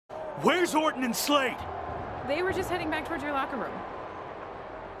Where's Orton and Slade? They were just heading back towards your locker room.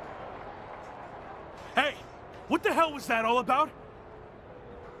 Hey, what the hell was that all about?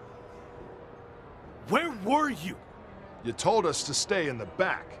 Where were you? You told us to stay in the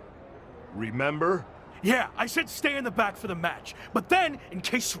back. Remember? Yeah, I said stay in the back for the match. But then, in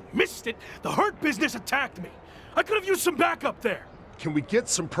case you missed it, the Hurt Business attacked me. I could have used some backup there. Can we get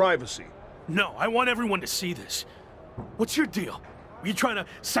some privacy? No, I want everyone to see this. What's your deal? Were you trying to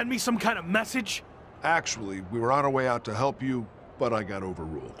send me some kind of message? Actually, we were on our way out to help you, but I got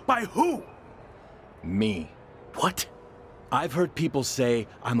overruled. By who? Me. What? I've heard people say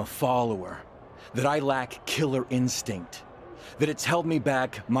I'm a follower, that I lack killer instinct, that it's held me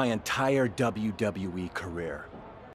back my entire WWE career.